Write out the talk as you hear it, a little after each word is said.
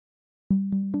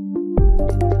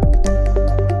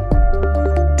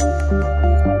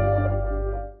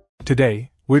Today,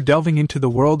 we're delving into the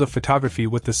world of photography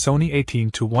with the Sony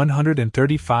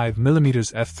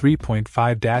 18-135mm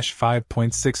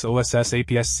F3.5-5.6 OSS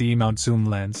APS-C mount zoom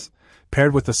lens,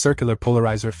 paired with a circular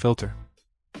polarizer filter.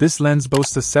 This lens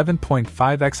boasts a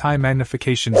 7.5x high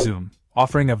magnification zoom,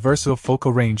 offering a versatile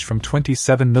focal range from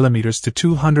 27mm to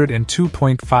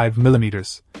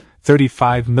 202.5mm,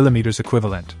 35mm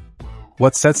equivalent.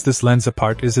 What sets this lens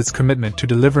apart is its commitment to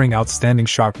delivering outstanding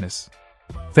sharpness.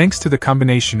 Thanks to the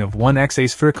combination of 1x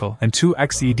aspherical and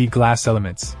 2x ED glass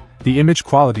elements, the image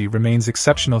quality remains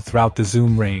exceptional throughout the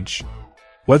zoom range.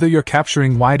 Whether you're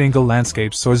capturing wide-angle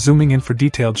landscapes or zooming in for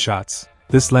detailed shots,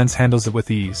 this lens handles it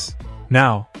with ease.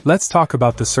 Now, let's talk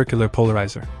about the circular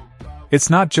polarizer. It's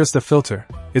not just a filter,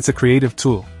 it's a creative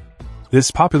tool.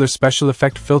 This popular special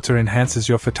effect filter enhances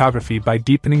your photography by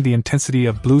deepening the intensity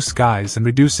of blue skies and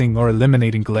reducing or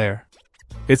eliminating glare.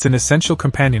 It's an essential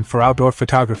companion for outdoor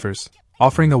photographers,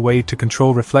 offering a way to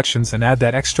control reflections and add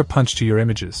that extra punch to your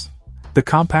images. The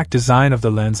compact design of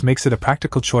the lens makes it a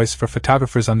practical choice for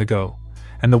photographers on the go,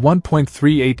 and the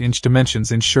 1.38-inch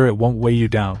dimensions ensure it won't weigh you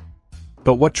down.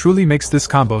 But what truly makes this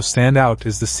combo stand out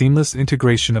is the seamless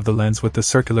integration of the lens with the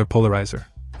circular polarizer,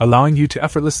 allowing you to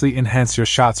effortlessly enhance your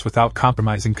shots without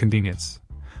compromising convenience.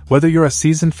 Whether you're a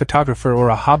seasoned photographer or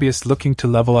a hobbyist looking to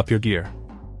level up your gear,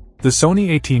 the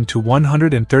Sony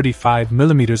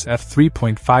 18-135mm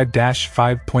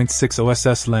F3.5-5.6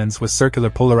 OSS lens with circular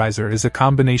polarizer is a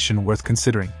combination worth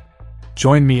considering.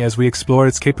 Join me as we explore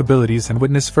its capabilities and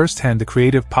witness firsthand the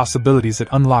creative possibilities it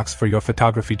unlocks for your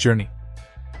photography journey.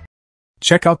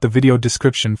 Check out the video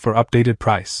description for updated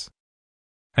price.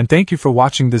 And thank you for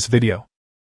watching this video.